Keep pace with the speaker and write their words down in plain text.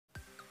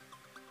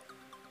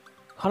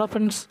Hello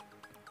friends,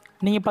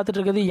 நீங்கள் பார்த்துட்டு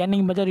இருக்கிறது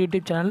ஏர்னிங் பஜார்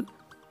யூடியூப் சேனல்.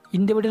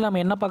 இந்த வீடியோவில் நம்ம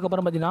என்ன பார்க்க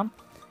போகிறோம் பார்த்தீங்கன்னா,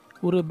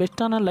 ஒரு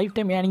பெஸ்ட்டான லைஃப்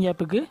டைம் ஏர்னிங்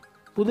ஆப்புக்கு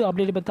புது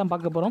அப்டேட் பற்றி தான்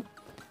பார்க்க போகிறோம்.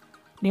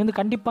 நீ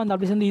கண்டிப்பாக அந்த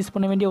அப்ளிகேஷன் யூஸ்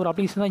பண்ண வேண்டிய ஒரு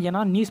அப்ளிகேஷன் தான். ஏன்னா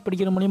நியூஸ்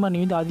படிக்கிற மூலிமா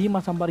நீ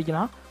அதிகமாக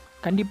சம்பாதிக்கலாம்.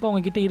 கண்டிப்பாக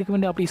உங்ககிட்ட இருக்க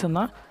வேண்டிய அப்ளிகேஷன்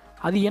தான்.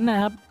 அது என்ன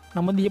ஆப்,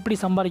 நம்ம எப்படி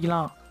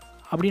சம்பாதிக்கலாம்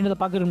அப்படின்றத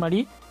பார்க்குறதுக்கு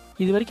முன்னாடி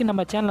இது வரைக்கும்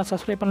நம்ம சேனலை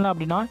சப்ஸ்கிரைப் பண்ணல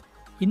அப்படின்னா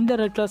இந்த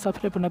ரெட் கலர்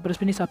சப்ஸ்கிரைப்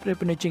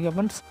பண்ணி வச்சுங்க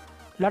ஃப்ரெண்ட்ஸ்.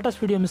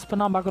 லேட்டஸ்ட் வீடியோ மிஸ்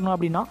பண்ணால் பார்க்கணும்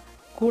அப்படின்னா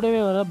கூடவே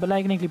வர பெல்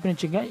ஐக்கனை கிளிக் பண்ணி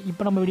வச்சுங்க.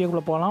 இப்போ நம்ம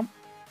வீடியோக்குள்ளே போகலாம்.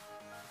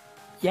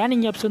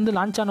 ஏர்னிங் ஆப்ஸ்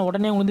லான்ச் ஆன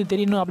உடனே உங்களுக்கு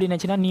தெரியணும் அப்படின்னு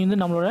நினச்சினா நீ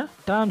நம்மளோட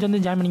டெலிகிராம்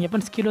ஜாயின் பண்ணிங்க.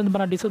 ஃப்ரெண்ட்ஸ் கீழே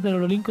பண்ண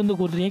டிஸ்கிரிப்ஷனோட லிங்க்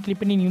கொடுத்துருக்கீங்க,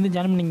 கிளிக் பண்ணி நீங்கள்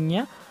ஜாயின்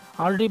பண்ணிங்க.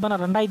 ஆல்ரெடி பண்ண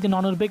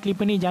 2400 பேர் கிளிக்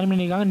பண்ணி ஜாயின்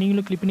பண்ணியிருக்காங்க.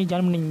 நீங்களும் கிளிக் பண்ணி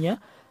ஜாயின் பண்ணிங்க.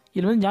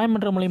 இதில் ஜாயின்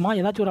பண்ணுற மூலிமா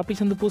ஏதாச்சும் ஒரு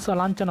அப்ளிகேஷன் புதுசாக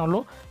லான்ச்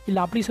ஆனாலோ இல்லை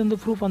அப்ளிகேஷன்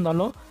ப்ரூஃப்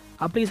வந்தாலோ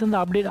அப்ளிகேஷன்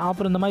அப்டேட்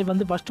ஆஃபர் இந்த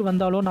மாதிரி ஃபஸ்ட்டு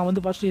வந்தாலோ நான்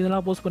ஃபஸ்ட்டு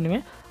இதெல்லாம் போஸ்ட்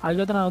பண்ணுவேன்.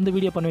 அதுக்கடுத்து நான்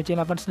வீடியோ பண்ணி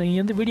வச்சேன். ஃப்ரெண்ட்ஸ்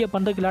நீங்கள் வீடியோ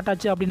பண்ணுறதுக்கு லேட்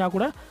ஆச்சு அப்படின்னா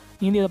கூட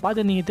நீங்கள் இதை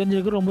பார்த்து நீங்கள்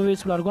தெரிஞ்சுக்க ரொம்பவே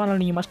யூஸ்ஃபுல்லாக இருக்கும்.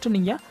 அதனால் நீங்கள் மஸ்ட்டு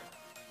நீங்கள்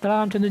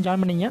டெலிகிராம்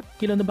ஜாயின் பண்ணிங்க.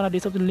 கீழே பண்ண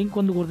டிஸ்கிரிப்ஷன் லிங்க்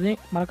கொடுத்துருந்தேன்,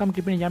 மறக்காமல்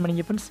கிளிக் பண்ணி ஜாயின்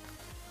பண்ணிங்க ஃப்ரெண்ட்ஸ்.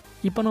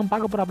 இப்போ நம்ம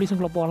பார்க்க போகிற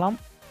அப்ளிகேஷனுக்குள்ளே போகலாம்.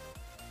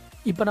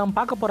 இப்போ நம்ம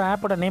பார்க்க போகிற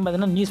ஆப்போட நேம்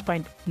பார்த்தீங்கன்னா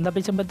Newspoint. இந்த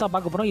அப்ளிகேஷன் பற்றி தான்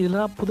பார்க்க போகிறோம். இதில்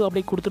தான் புது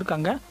அப்டேட்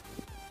கொடுத்துருக்காங்க.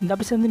 இந்த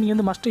அப்ளிகேஷன்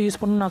நீங்கள் மஸ்ட்டு யூஸ்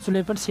பண்ணணும்னு நான்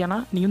சொல்லுவேன் ஃப்ரெண்ட்ஸ். ஏன்னா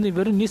நீங்கள்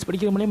வெறும் நியூஸ்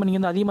படிக்கிற மூலியமாக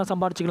நீங்கள் அதிகமாக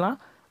சம்பாதிச்சிக்கலாம்.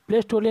 ப்ளே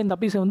ஸ்டோர்லேயே இந்த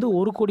அப்ளிகேஷன்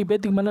 1 கோடி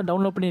பேருக்கு மேலே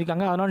டவுன்லோட்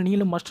பண்ணியிருக்காங்க. அதனால்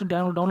நீங்களும் மஸ்ட்டு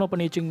டவுன்லோட்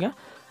பண்ணி வச்சுங்க.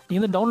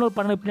 நீங்கள் டவுன்லோட்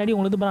பண்ண பின்னாடி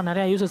உங்களுக்கு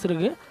நிறையா யூசஸ்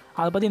இருக்குது.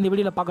 அதை பற்றி இந்த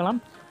வீடியோவில் பார்க்கலாம்.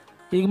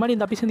 இதுக்கு முன்னாடி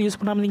இந்த அப்ளிகேஷன் யூஸ்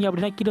பண்ணாமல்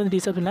அப்படின்னா கீழே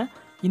டிஸ்கிரிப்ஷனில்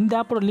இந்த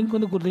ஆப்போட லிங்க்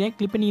கொடுத்துருக்கேன்,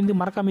 கிளிக் பண்ணி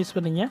மறக்காமல் யூஸ்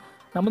பண்ணுங்க.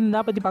 நம்ம இந்த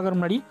ஆப் பற்றி பார்க்குற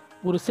முன்னாடி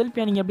ஒரு செல்ஃப்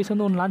ஏர்னிங்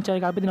அப்ளிகேஷன் ஒன்று லான்ச்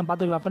ஆகிருக்கு. அதை பற்றி நான்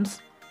பார்த்துக்கலாம் ஃப்ரெண்ட்ஸ்.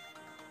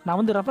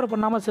 நான் ரெஃபர்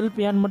பண்ணாமல் செல்ஃப்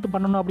ஏர்ன் மட்டும்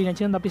பண்ணணும் அப்படின்னு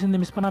நினச்சி இந்த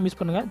அப்ளிகேஷன் மிஸ் பண்ணாமல் யூஸ்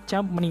பண்ணுங்கள்.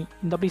 சாம்ப் மணி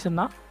இந்த அப்ளிகேஷன்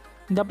தான்.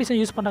 இந்த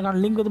அப்ளிகேஷன் யூஸ்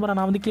பண்ணுறதுக்கான லிங்க்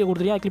நான் கீழே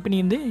கொடுத்துருக்கேன், கிளிக் பண்ணி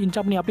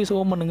இன்ஸ்டால் பண்ணி அப்ளிகேஷன்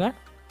ஓப்பன் பண்ணுங்கள்.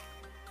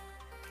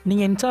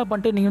 நீங்கள் இன்ஸ்டால்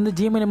பண்ணிட்டு நீங்கள்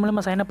ஜிமெயில்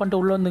மூலமாக சைன் அப் பண்ணிட்டு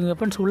உள்ளே வந்துங்க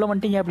ஃப்ரெண்ட்ஸ். உள்ளே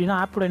வந்துட்டீங்க அப்படின்னா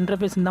ஆப்போட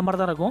இன்டர்ஃபேஸ் இந்த மாதிரி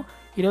தான் இருக்கும்.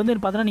 இது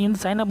பார்த்தீங்கன்னா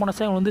நீங்கள் சைன் அப்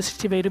போனஸாக உங்களுக்கு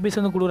 65 ரூபீஸ்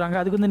கொடுக்குறாங்க.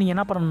 அதுக்கு நீங்கள்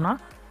என்ன பண்ணணும்னா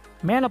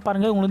மேலே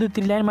பாருங்கள், உங்களுக்கு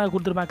 3 லைன் மாதிரி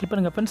கொடுத்துருப்பாங்க, கிளிக்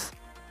பண்ணுங்கள் ஃப்ரெண்ட்ஸ்.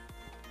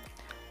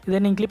 இதை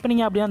நீங்கள் கிளிக்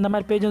பண்ணிங்க அப்படின்னா அந்த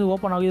மாதிரி பேஜ்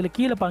ஓப்பன் ஆகும். இதில்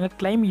கீழே பாருங்கள்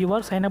claim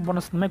your sign up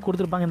bonus இந்த மாதிரி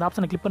கொடுத்துருப்பாங்க. இந்த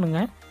ஆப்ஷனை கிளிக்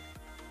பண்ணுங்கள்.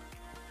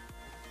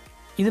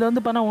 இதில்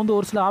பார்த்தீங்கன்னா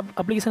ஒரு சில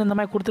அப்ளிகேஷன் இந்த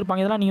மாதிரி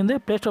கொடுத்துருப்பாங்க. இதெல்லாம்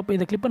நீங்கள் ப்ளே ஸ்டோர்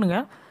இதை கிளிக்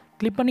பண்ணுங்கள்.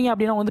 கிளிக் பண்ணி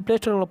அப்படின்னா ப்ளே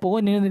ஸ்டோரில்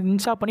போகும். நீங்கள்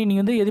இன்ஸ்டால் பண்ணி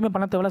நீங்கள் எதுவுமே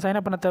பண்ண தேவையில்ல, சைன்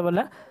அப் பண்ண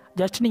தேவையில்ல.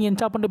 ஜஸ்ட் நீங்கள்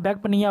இன்ஸ்டால் பண்ணிட்டு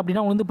பேக் பண்ணிங்க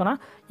அப்படின்னா பண்ணால்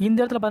இந்த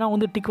இடத்துல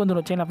பார்த்தீங்கன்னா டிக்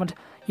வந்துடும் சைன் அப்.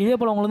 இதே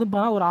போல் உங்களுக்கு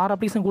பார்த்தா ஒரு 6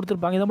 அப்ளிகேஷன்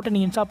கொடுத்துருப்பாங்க. இதை மட்டும்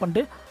நீங்கள் இன்ஸ்டால்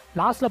பண்ணிட்டு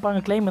லாஸ்ட்டில்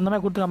பாருங்கள் கிளைம் இந்த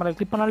மாதிரி கொடுத்துருக்காங்க.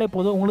 கிளிக் பண்ணாலே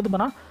போதும். உங்களுக்கு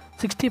பார்த்தா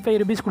 65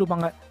 ரூபீஸ்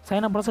கொடுப்பாங்க.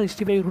 சைன் அப் பண்ணால்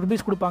 65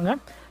 ரூபீஸ் கொடுப்பாங்க.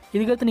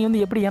 இதுக்கடுத்து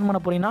நீங்கள் எப்படி ஏர்ன் பண்ண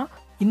போகிறீங்கன்னா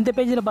இந்த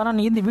பேஜில் பார்த்தா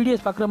நீங்கள் இந்த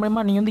வீடியோஸ் பார்க்குற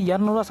மூலமா நீங்கள்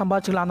 200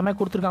 சம்பாதிச்சிக்கலாம். அந்த மாதிரி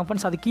கொடுத்துருக்காங்க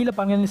ஃப்ரெண்ட்ஸ். அது கீழே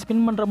பாருங்க,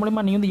 ஸ்பின் பண்ணுற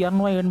மூலமா நீங்கள்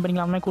 200 ஏர்ன்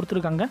பண்ணிக்கலாம். அந்த மாதிரி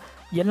கொடுத்துருக்காங்க.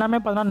 எல்லாமே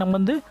பார்த்தீங்கன்னா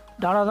நம்ம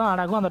டாலர் தான்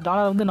ஆட் ஆகும். அந்த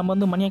டாலர்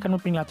நம்ம மணியை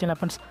கன்வெர்ட் பண்ணிக்கலாம் சரிங்களா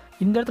ஃப்ரெண்ட்ஸ்.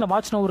 இந்த இடத்துல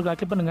வாட்ச் நவ் இருக்கா,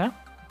 கிளிக் பண்ணுங்கள்.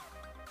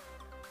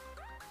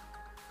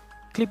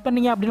 கிளிக்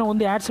பண்ணிங்க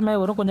அப்படின்னா ஆட்ஸ் மேலே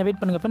வரும். கொஞ்சம்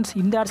வெயிட் பண்ணுங்கள் ஃப்ரெண்ட்ஸ்.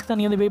 இந்த ஆட்ஸ்க்கு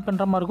தான் நீங்கள் வெயிட்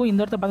பண்ணுற மாதிரி இருக்கும். இந்த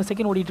இடத்துல பார்த்து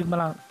செகண்ட் ஓடிட்டு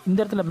இருக்கலாம். இந்த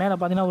இடத்துல மேலே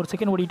பார்த்தீங்கன்னா ஒரு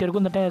செகண்ட் ஓடிட்டு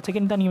இருக்கும். இந்த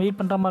செகண்ட் தான் நீங்கள் வெயிட்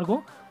பண்ணுற மாதிரி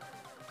இருக்கும்.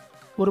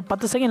 ஒரு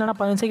 10 செகண்ட் இல்லைனா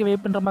 15 செகண்ட்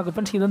வெயிட் பண்ணுற மாதிரி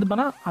ஃப்ரெண்ட்ஸ். இது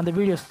பண்ணால் அந்த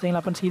வீடியோஸ்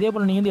சரிங்களா ஃப்ரெண்ட்ஸ். இதே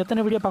போல் நீங்கள்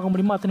எத்தனை வீடியோ பார்க்க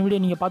முடியுமோ அத்தனை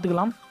வீடியோ நீங்கள்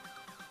பார்த்துக்கலாம்.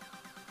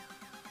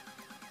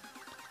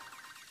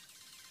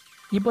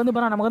 இப்போ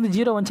பண்ணால் நமக்கு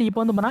 0 வந்துச்சு.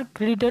 இப்போ பண்ணால்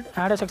கிரெடிட்டட்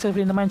ஆட்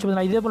சக்ஸஸ்ஃபுல் இந்த மாதிரி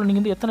சொல்லலாம். இதே போல்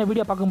நீங்கள் எத்தனை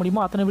வீடியோ பார்க்க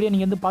முடியுமோ அத்தனை வீடியோ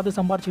நீங்கள் பார்த்து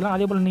சம்பாதிச்சிக்கலாம்.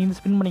 அதே போல் நீங்கள்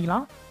ஸ்பின்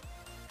பண்ணிக்கலாம்.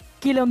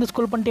 கீழே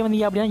ஸ்க்ரோல் பண்ணிட்டே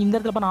வந்தீங்க அப்படின்னா இந்த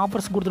இடத்துல பண்ண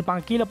ஆஃபர்ஸ்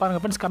கொடுத்துருப்பாங்க. கீழே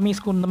பாருங்கள் ஃப்ரெண்ட்ஸ், கம்மி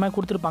ஸ்கூல் இந்த மாதிரி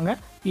கொடுத்துருப்பாங்க.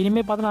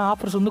 இனிமேல் பார்த்தா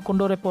ஆஃபர்ஸ்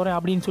கொண்டு வர போகிறேன்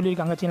அப்படின்னு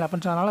சொல்லியிருக்காங்க சரிங்களா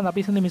ஃப்ரெண்ட்ஸ். அதனால் அந்த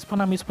அப்ளிகேஷன் மிஸ்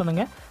பண்ணாமல் யூஸ்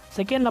பண்ணுங்கள்.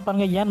 செகண்டில்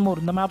பாருங்கள் ஏர்ன்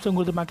மோர் இந்த மாதிரி ஆப்ஷன்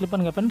கொடுத்துருப்பாங்க, கிளிக்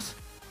பண்ணுங்கள் ஃப்ரெண்ட்ஸ்.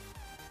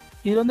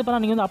 இது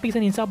பண்ணால் நீங்கள்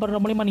அப்ளிகேஷன் இன்ஸ்டால்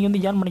பண்ணுற மூலிமா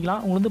நீங்கள் ஏர்ன்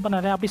பண்ணிக்கலாம். உங்களுக்கு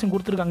பண்ண நிறைய அப்ளிகேஷன்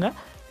கொடுத்துருக்காங்க.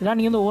 இதெல்லாம்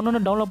நீங்கள்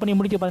ஒன்று டவுன்லோட் பண்ணி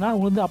முடிக்க பார்த்தீங்கன்னா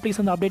உங்களுக்கு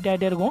அப்ளிகேஷன் அப்டேட்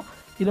ஆகிட்டே இருக்கும்.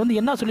 இது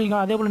என்ன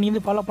சொல்லியிருக்காங்க அதே போல்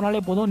நீங்கள் ஃபாலோ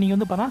பண்ணாலே போதும்.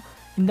 நீங்கள் பண்ணால்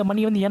இந்த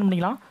மணி ஏர்ன்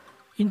பண்ணிக்கலாம்.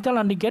 இன்ஸ்டால்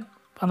அண்ட் கெட்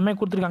அந்த மாதிரி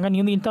கொடுத்துருக்காங்க.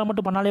 நீங்கள் இன்ஸ்டால்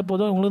மட்டும் பண்ணாலே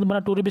போதும். உங்களுக்கு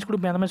பண்ணால் 2 ரூபீஸ்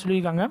கொடுப்பேன் அந்த மாதிரி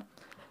சொல்லியிருக்காங்க.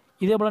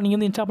 இதே போல்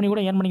நீங்கள் இன்ஸ்டால் பண்ணி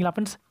கூட ஏர்ன் பண்ணிக்கலாம்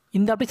ஃப்ரெண்ட்ஸ்.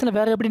 இந்த அப்ளிகேஷனில்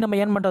வேறு எப்படி நம்ம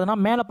ஏர்ன் பண்ணுறதுனா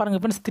மேலே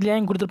பாருங்கள் ஃப்ரெண்ட்ஸ், 3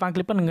 லைன் கொடுத்துருப்பாங்க,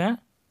 கிளிக் பண்ணுங்கள்.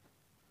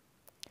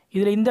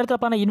 இதில் இந்த இடத்துல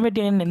பாருங்கள்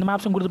இன்வைட் இந்த மாதிரி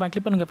ஆப்ஷன் கொடுத்துருப்பாங்க,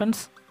 கிளிக் பண்ணுங்கள்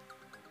ஃப்ரெண்ட்ஸ்.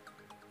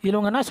 இதில்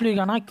உங்கள் என்ன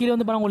சொல்லியிருக்காங்கன்னா கீழே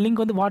பாருங்கள் உங்கள்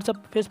லிங்க்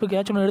வாட்ஸ்அப் ஃபேஸ்புக்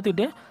ஏதாச்சும்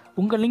எடுத்துக்கிட்டு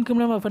உங்கள் லிங்க்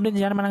மூலம் ஃப்ரெண்டு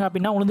ஜாயின் பண்ணாங்க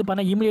அப்படின்னா உங்களுக்கு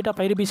பண்ணால் இமீடியட்டாக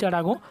 5 ரூபீஸ் ஆட்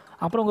ஆகும்.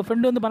 அப்புறம் உங்கள்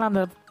ஃப்ரெண்டு பண்ணால்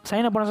அந்த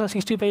சைன் அப் பண்ண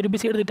 65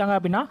 ரூபீஸ் எடுத்துட்டாங்க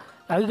அப்படின்னா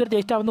அதுக்கடுத்து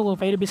எக்ஸ்ட்ரா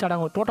உங்களுக்கு 5 ரூபீஸ் ஆட்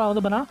ஆகும்.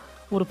 டோட்டல் பண்ணால்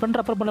ஒரு ஃப்ரெண்ட்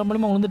ரெஃபர் பண்ண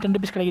மூலமாக 10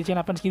 ரூபீஸ் கிடைக்கிச்சு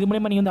ஃப்ரெண்ட்ஸ். இது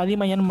மூலமாக நீங்கள்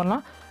அதிகமாக ஏர்ன்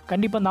பண்ணலாம்.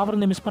 கண்டிப்பாக அந்த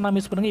ஆஃபர் மிஸ் பண்ணாமல்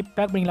மிஸ் பண்ணுங்கள். இப்போ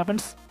பேக் பண்ணிக்கலாம்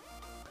ஃப்ரெண்ட்ஸ்.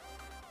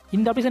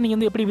 இந்த அப்ளிகேஷன்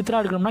நீங்கள் எப்படி வித்ரா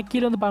எடுக்கணும்னா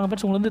கீழே பாருங்கள்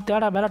ஃப்ரெண்ட்ஸ், உங்களுக்கு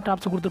தேடா வேலட்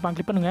ஆப்ஷன் கொடுத்துருப்பாங்க,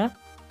 கிளிக் பண்ணுங்கள்.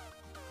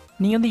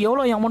 நீங்கள்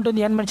எவ்வளோ அமௌண்ட்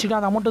ஏர்ன் பண்ணிச்சிருக்கோ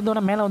அந்த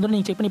அமௌண்ட் மேலே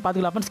நீங்கள் செக் பண்ணி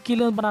பார்த்துக்கலாம் ஃப்ரெண்ட்ஸ்.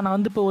 கீழே பண்ணால்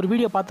நான் இப்போ ஒரு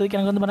வீடியோ பார்த்ததுக்கு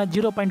எனக்கு பண்ணால்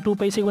 0.2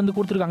 பைசைக்கு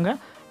கொடுத்துருக்காங்க.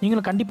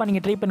 நீங்களும் கண்டிப்பாக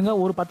நீங்கள் ட்ரை பண்ணுங்கள்.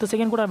 ஒரு 10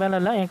 செகண்ட் கூட வேலை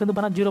இல்லை. எனக்கு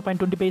பண்ணால்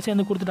 0.20 பைசை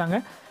கொடுத்துட்டாங்க.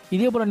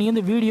 இதே போல்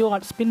நீங்கள் வீடியோ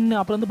ஸ்பின்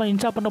அப்புறம்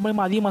இன்ஸ்டால் பண்ணுற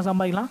மூலமாக அதிகமாக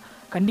சம்பாதிக்கலாம்.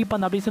 கண்டிப்பாக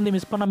அந்த அப்ளிகேஷன்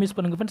மிஸ்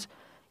பண்ணுங்கள் ஃப்ரெண்ட்ஸ்.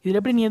 இதில்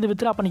எப்படி நீங்கள்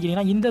வித்ரா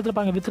பண்ணிக்கிறீங்கன்னா இந்த இடத்துல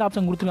பாருங்கள் வித்ரா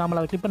ஆப்ஷன் கொடுத்துருக்காங்க,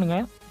 அதை கிளிக்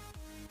பண்ணுங்கள்.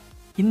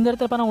 இந்த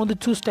இடத்துல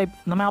பாருங்கள் சூஸ் டைப்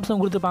நம்ம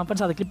ஆப்ஷன் கொடுத்துருப்பாங்க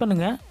ஃப்ரெண்ட்ஸ், அதை கிளிக்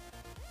பண்ணுங்கள்.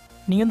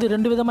 நீங்கள்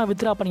 2 விதமாக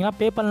வித்ரா பண்ணிக்கலாம்.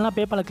 பேபால்னா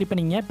பேபாலை கிளிக்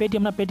பண்ணிங்க,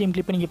 பேடிஎம்னா பேடிஎம்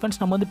கிளிக் பண்ணிங்க ஃப்ரெண்ட்ஸ்.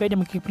 நம்ம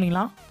பேடிஎம் கிளிக்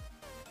பண்ணிக்கலாம்.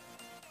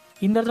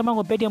 இந்த இடத்துல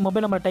உங்கள் பேடிஎம்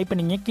மொபைல் நம்பர் டைப்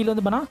பண்ணிங்க. கீழே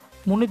வந்து பார்த்தா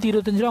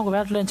 325 ரூபா உங்கள்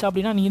வேட்டில் இருந்துச்சு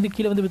அப்படின்னா நீங்கள் வந்து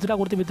கீழே வந்து வித்ரா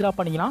கொடுத்து வித்ரா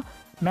பண்ணிக்கலாம்.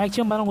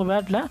 மேக்ஸிமம் பார்த்தா உங்கள்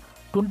வேட்டில்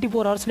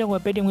 24 ஹவர்ஸ்லேயே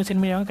உங்கள் பேடிஎம்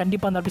சென்ட் பண்ணுவாங்க.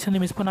 கண்டிப்பாக அந்த அப்ளிகேஷன்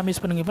வந்து மிஸ்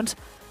பண்ணுங்கள் ஃப்ரெண்ட்ஸ்.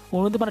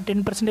 உங்களுக்கு வந்து பார்த்தா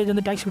 10%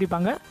 வந்து டேக்ஸ்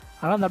பிடிப்பாங்க.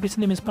 அதனால் அந்த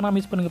அப்ளிகேஷன் மிஸ்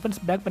பண்ணுங்கள்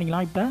ஃப்ரெண்ட்ஸ். பேக்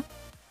பண்ணிக்கலாம். இப்போ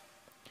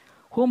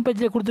ஹோம்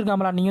பேஜில்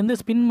கொடுத்துருக்காங்களா, நீங்கள் வந்து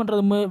ஸ்பின்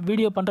பண்ணுறது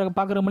வீடியோ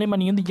பார்க்குற மூலியமாக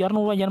நீங்கள் வந்து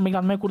 200 ஏர்ன்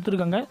பண்ணிக்கலாம். அந்த மாதிரி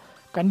கொடுத்துருக்காங்க.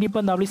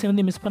 கண்டிப்பாக இந்த அப்ளிகேஷன்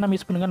வந்து மிஸ்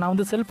பண்ணுங்கள். நான்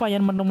வந்து செல்ஃபாக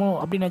ஏர்ன் பண்ணணுமோ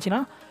அப்படின்னு நினச்சின்னா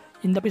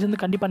இந்த அப்ளிகேஷன்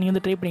வந்து கண்டிப்பாக நீங்கள்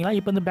வந்து ட்ரை பண்ணிக்கலாம்.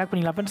 இப்போ வந்து பேக்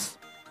பண்ணிக்கலாம் ஃப்ரெண்ட்ஸ்.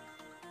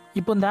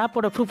 இப்போ இந்த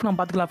ஆப்போட ப்ரூஃப் நம்ம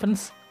பார்த்துக்கலாம்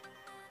ஃப்ரெண்ட்ஸ்.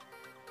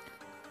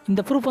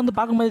 இந்த ப்ரூஃப் வந்து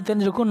பார்க்கும்போது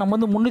தெரிஞ்சிருக்கும். நம்ம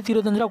வந்து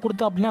 325 ரூபா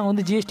கொடுத்தோம் அப்படின்னா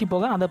வந்து ஜிஎஸ்டி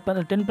போக அந்த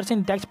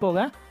 10% டேக்ஸ்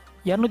போக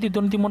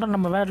 293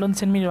 நம்ம வேட்டில் வந்து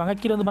சென்ட் பண்ணிடுவாங்க.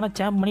 கீழே வந்து பார்த்தா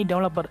சாம்ப் பண்ணி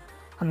டெவலப்பர்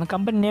அந்த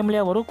கம்பெனி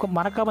நேம்லேயே வரும்.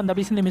 மறக்காமல் அந்த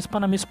அப்ளிகேஷன் மிஸ்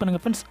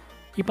பண்ணுங்கள் ஃப்ரெண்ட்ஸ்.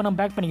 இப்போ நம்ம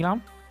பேக் பண்ணிக்கலாம்.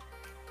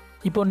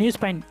 இப்போ நியூஸ்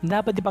பாயிண்ட் இந்த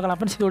ஆப் பற்றி பார்க்கலாம்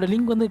ஃப்ரெண்ட்ஸ். இதோட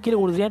லிங்க் வந்து கீழே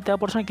ஒரு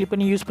தேவைப்படுச்சுனா கிளிக்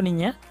பண்ணி யூஸ்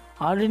பண்ணிங்க.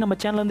 ஆல்ரெடி நம்ம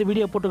சேனல் வந்து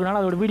வீடியோ போட்டுருக்கனால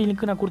அதோட வீடியோ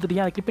லிங்க் நான்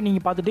கொடுத்துட்டேன். அதை கிளிக் பண்ணி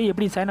நீங்கள் பார்த்துட்டு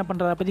எப்படி சைன் அப்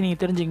பண்ணுறதை பற்றி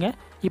நீங்கள் தெரிஞ்சுங்க.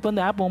 இப்போ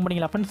வந்து ஆப் ஓப்பன்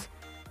பண்ணிக்கலாம் ஃப்ரெண்ட்ஸ்.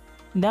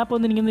 இந்த ஆப்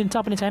வந்து நீங்கள் வந்து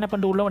இன்ஸ்டால் பண்ணி சைன் அப்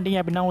பண்ணிட்டு உள்ள வந்தீங்க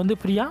அப்படின்னா வந்து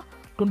ஃப்ரீயாக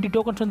 20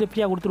 டோக்கன்ஸ் வந்து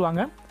ஃப்ரீயாக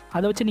கொடுத்துருவாங்க.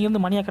 அதை வச்சு நீங்கள்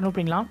வந்து மணியாக கன்வெர்ட்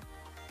பண்ணிக்கலாம்.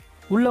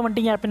 உள்ளே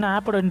வந்துட்டீங்க அப்படின்னா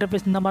ஆப்போட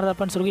இன்டர்ஃபேஸ் இந்த மாதிரி தான்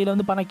ஃப்ரெண்ட்ஸ் இருக்கும். இதில்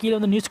வந்து பண்ண கீழே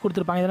வந்து நியூஸ்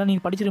கொடுத்துருப்பாங்க. இதெல்லாம்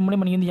நீங்கள் படிச்சிருக்க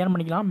மூலியமாக நீங்கள் வந்து ஏர்ன்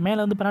பண்ணிக்கலாம். மேலே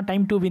வந்து பண்ணால்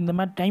டைம் டு இந்த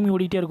மாதிரி டைம்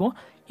ஓடிட்டே இருக்கும்.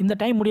 இந்த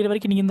டைம் முடிகிற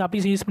வரைக்கும் நீங்கள் இந்த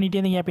அப்ளிகேஷன் யூஸ் பண்ணிட்டே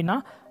இருந்தீங்க அப்படின்னா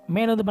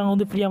மேலே வந்து பண்ண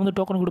வந்து ஃப்ரீயாக வந்து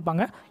டோக்கன்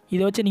கொடுப்பாங்க.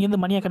 இதை வச்சு நீங்கள்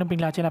வந்து மணியாக கன்வெர்ட்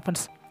பண்ணிக்கலாம். சரி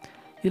ஃப்ரெண்ட்ஸ்,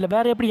 இதில்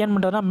வேறு எப்படி ஏர்ன்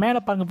பண்ணுறதுனா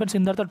மேலே பாருங்கள் ஃப்ரெண்ட்ஸ்.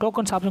 இந்த இடத்துல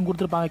டோக்கன்ஸ் ஆப்ஷன்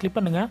கொடுத்துருப்பாங்க. கிளிக்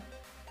பண்ணுங்கள்.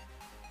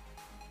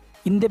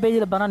 இந்த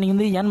பேஜில் பார்த்தா நீங்கள்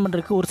வந்து ஏர்ன்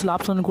பண்ணுறதுக்கு ஒரு சில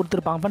ஆப்ஷன் வந்து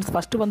கொடுத்துருப்பாங்க ஃப்ரெண்ட்ஸ்.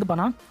 ஃபஸ்ட்டு வந்து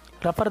பண்ணால்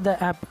ரெஃபர் த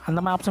ஆப் அந்த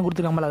மாதிரி ஆப்ஷன்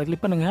கொடுத்துருக்காங்க. அதை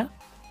கிளிக் பண்ணுங்கள்.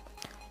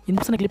 இந்த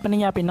ஆப்ஷனை கிளிக்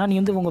பண்ணிங்க அப்படின்னா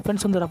நீங்கள் வந்து உங்கள்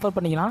ஃப்ரெண்ட்ஸ் வந்து ரெஃபர்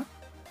பண்ணிக்கலாம்.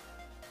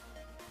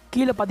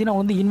 கீழே பார்த்தீங்கன்னா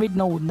வந்து இன்வைட்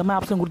நவ் இந்த மாதிரி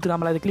ஆப்ஷன்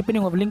கொடுத்துருக்காங்க. அதை கிளிக் பண்ணி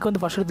உங்கள் லிங்க்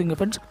வந்து ஃபஸ்ட் எடுத்துங்க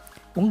ஃப்ரெண்ட்ஸ்.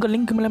 உங்கள்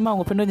லிங்க் மூலமாக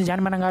உங்கள் ஃப்ரெண்ட் வந்து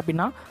ஜாயின் பண்ணாங்க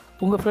அப்படின்னா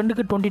உங்கள்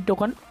ஃப்ரெண்டுக்கு 20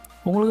 டோக்கன்,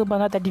 உங்களுக்கு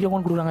பார்த்தா 30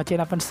 டோக்கன் கொடுக்குறாங்க.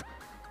 சரி ஃப்ரெண்ட்ஸ்,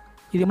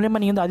 இது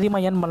மூலமாக நீங்கள் வந்து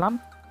அதிகமாக ஏர்ன் பண்ணலாம்.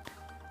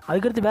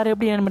 அதுக்கடுத்து வேறு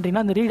எப்படி ஏர்ன்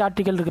பண்ணுறீங்கன்னா இந்த ரீட்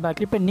ஆர்டிக்கல் இருக்குது. அதை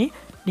கிளிக் பண்ணி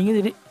நீங்கள்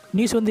வந்து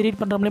நியூஸ் வந்து ரீட்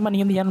பண்ணுற மூலமாக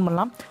நீங்கள் வந்து ஏர்ன்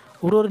பண்ணலாம்.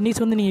 ஒரு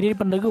நியூஸ் வந்து நீங்கள் ரீட்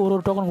பண்ணுறதுக்கு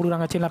ஒரு டோக்கன்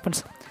கொடுக்குறாங்க. சரி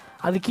ஃப்ரெண்ட்ஸ்,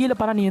 அது கீழே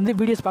பார்த்தா நீங்கள் வந்து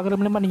வீடியோஸ் பார்க்குற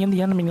மூலமாக நீங்கள் வந்து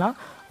ஏர்ன் பண்ணிக்கலாம்.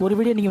 ஒரு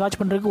வீடியோ நீங்கள் வாட்ச்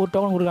பண்ணுறதுக்கு ஒரு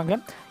டோக்கன் கொடுக்குறாங்க.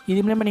 இது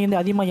மூலமாக நீங்கள்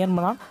வந்து அதிகமாக ஏர்ன்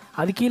பண்ணலாம்.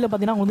 அது கீழே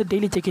பார்த்தீங்கன்னா வந்து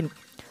டெய்லி செக்இன்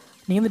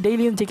நீங்கள் வந்து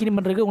டெய்லியும் செக்இன்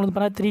பண்ணுறதுக்கு உங்களுக்கு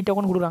பார்த்தா 3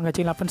 டோக்கன் கொடுக்குறாங்க.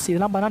 சரிங்களா ஃப்ரெண்ட்ஸ்,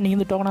 இதெல்லாம் பார்த்தா நீங்கள்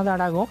வந்து டோக்கனாக தான்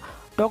ஆட் ஆகும்.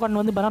 டோக்கன்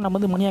வந்து பார்த்தா நம்ம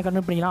வந்து மணியாக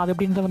கன்வெர்ட் பண்ணிக்கலாம். அது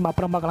எப்படின்றது நம்ம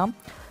அப்புறம் பார்க்கலாம்.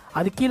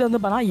 அது கீழே வந்து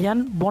பார்த்தா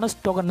ஏர்ன் போனஸ்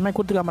டோக்கன் இந்த மாதிரி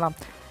கொடுத்துருக்காங்களாம்.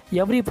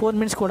 எவ்ரி 4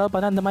 மினிட்ஸ் கூட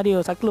பார்த்தா இந்த மாதிரி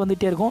சர்க்கிள்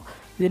வந்துகிட்டே இருக்கும்.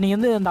 இது நீங்கள்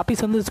வந்து அந்த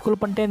அப்ளிகேஷன் வந்து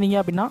ஸ்க்ரோல் பண்ணிட்டே இருந்தீங்க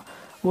அப்படின்னா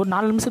ஒரு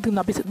 4 நிமிஷத்துக்கு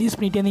இந்த அப்ளிகேஷன் யூஸ்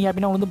பண்ணிட்டே இருந்தீங்க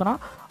அப்படின்னா வந்து பார்த்தா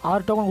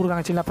 6 டோக்கன்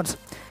கொடுக்குறாங்க. சரிங்களா ஃப்ரெண்ட்ஸ்,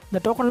 இந்த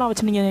டோக்கன்லாம்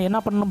வச்சு நீங்கள் என்ன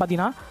பண்ணணும்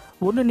பார்த்தீங்கன்னா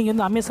ஒன்று நீங்கள்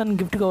வந்து அமேசான்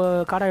கிஃப்ட்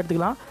கார்டாக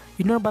எடுத்துக்கலாம்.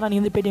 இன்னொன்று பார்த்தா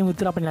நீங்கள் வந்து பேடிஎம்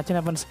வித்ரா பண்ணலாம்.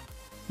 சரிங்களா ஃப்ரெண்ட்ஸ்,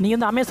 நீங்கள்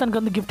வந்து அமேசானுக்கு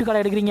வந்து கிஃப்ட்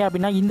கார்டு எடுக்கிறீங்க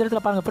அப்படின்னா இந்த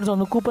இடத்துல பாருங்கள் ஃப்ரெண்ட்ஸ்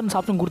வந்து கூப்பன்ஸ்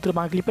ஆப்ஷன்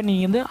கொடுத்துருப்பாங்க. கிளிக் பண்ணி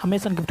நீங்கள் வந்து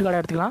அமேசான் கிஃப்ட் கார்டு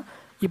எடுத்துக்கலாம்.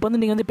 இப்போ வந்து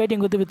நீங்கள் வந்து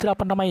பேடிஎம் கொடுத்து வித்ரா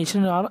பண்ணுற மாதிரி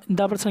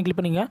இந்த ஆப்ஷன் கிளிக்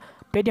பண்ணுங்கள்.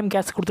 பேடிஎம்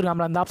கேஷ்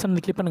கொடுத்துருக்காங்களா அந்த ஆப்ஷன்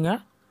வந்து கிளிக் பண்ணுங்கள்.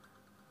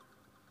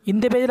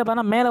 இந்த பேஜில்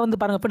பார்த்தா மேலே வந்து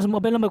பாருங்கள் ஃப்ரெண்ட்ஸ்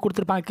மொபைல் நம்பர்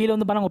கொடுத்துருப்பாங்க. கீழே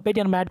வந்து பாருங்கள் உங்கள்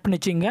பேடிஎம் நம்பர் ஆட் பண்ணி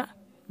வச்சுங்க.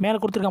 மேலே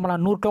கொடுத்துருக்காங்களா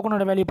 100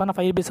 டோக்கனோட வேல்யூ பண்ணால்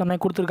 5 rupees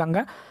மாதிரி கொடுத்துருக்காங்க.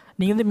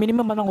 நீங்கள் வந்து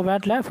மினிமம் பார்த்தா உங்கள்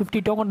வேட்டில் 50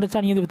 டோக்கன் இருந்துச்சா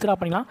நீங்கள் வந்து வித்ரா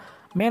பண்ணிக்கலாம்.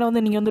 மேலே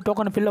வந்து நீங்கள் வந்து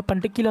டோக்கன் ஃபில் அப்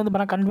பண்ணிட்டு கீழே வந்து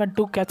பார்த்தா கன்வெர்ட்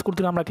டு கேஷ்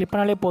கொடுத்துருக்காங்களா கிளிக்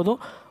பண்ணாலே போதும்.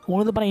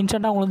 உங்களுக்கு வந்து பார்த்தா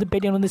இன்ஸ்டன்ட்டாக உங்களுக்கு வந்து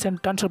பேடிஎம் வந்து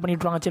ட்ரான்ஸ்ஃபர்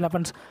பண்ணிவிட்ருவாங்க. சரி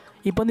ஃப்ரெண்ட்ஸ்,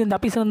 இப்போ வந்து இந்த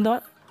அப்ளிகேஷன் வந்து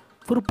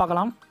ப்ரூஃப்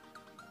பார்க்கலாம்.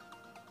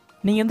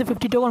 நீங்கள் வந்து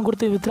 50 டோக்கன்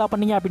கொடுத்து வித்ரா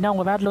பண்ணிங்க அப்படின்னா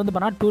உங்கள் வேட்டில் வந்து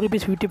பார்த்தா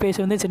 2.50 rupees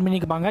வந்து சென்ட்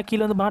பண்ணியிருப்பாங்க.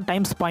 கீழே வந்து பார்த்தா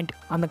டைம்ஸ் பாயிண்ட்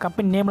அந்த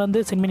கம்பெனி நேமில்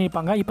வந்து சென்ட்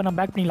பண்ணியிருப்பாங்க. இப்போ நான்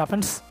பேக் பண்ணிக்கலாம்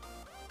ஃப்ரெண்ட்ஸ்.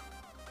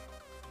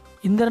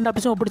 இந்த 2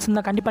 அப்ளிகேஷன்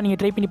பிடிச்சிருந்தா கண்டிப்பாக நீங்கள்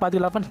ட்ரை பண்ணி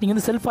பார்த்துக்கலாம் ஃப்ரெண்ட்ஸ். நீங்கள்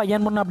வந்து செல்ஃபாக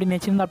ஏர்ன் பண்ணணும் அப்படின்னு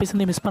நினச்சி இந்த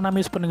அப்ளிகேஷன் மிஸ்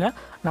பண்ணாமல் யூஸ் பண்ணுங்கள்.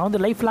 நான் வந்து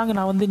லைஃப் லாங்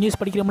நான் வந்து நியூஸ்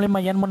படிக்கிற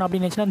மூலியமாக ஏர்ன் பண்ணணும்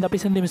அப்படின்னு நினச்சினா இந்த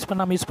அப்ளிகேஷன் மிஸ்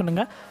பண்ணாமல் யூஸ்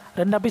பண்ணுங்கள்.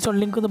 2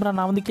 அப்ளிகேஷன் லிங்க் வந்து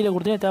நான் வந்து கீழே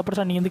கொடுத்து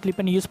தேவைப்படுறா நீங்கள் வந்து கிளிக்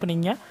பண்ணி யூஸ்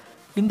பண்ணிங்க.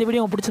 இந்த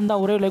வீடியோ பிடிச்சிருந்தா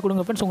ஒரே லைக்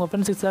கொடுங்க ஃப்ரெண்ட்ஸ். உங்கள்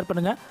ஃப்ரெண்ட்ஸுக்கு ஷேர்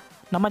பண்ணுங்கள்.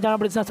 நம்ம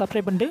சேனல் பிடிச்சினா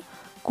சப்ஸ்கிரைப் பண்ணிட்டு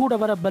கூட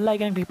வர பெல்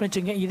ஐக்கானை கிளிக் பண்ணி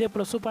வச்சுங்க. இதே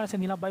போல் சூப்பராக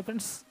செஞ்சீங்களா. Bye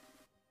friends.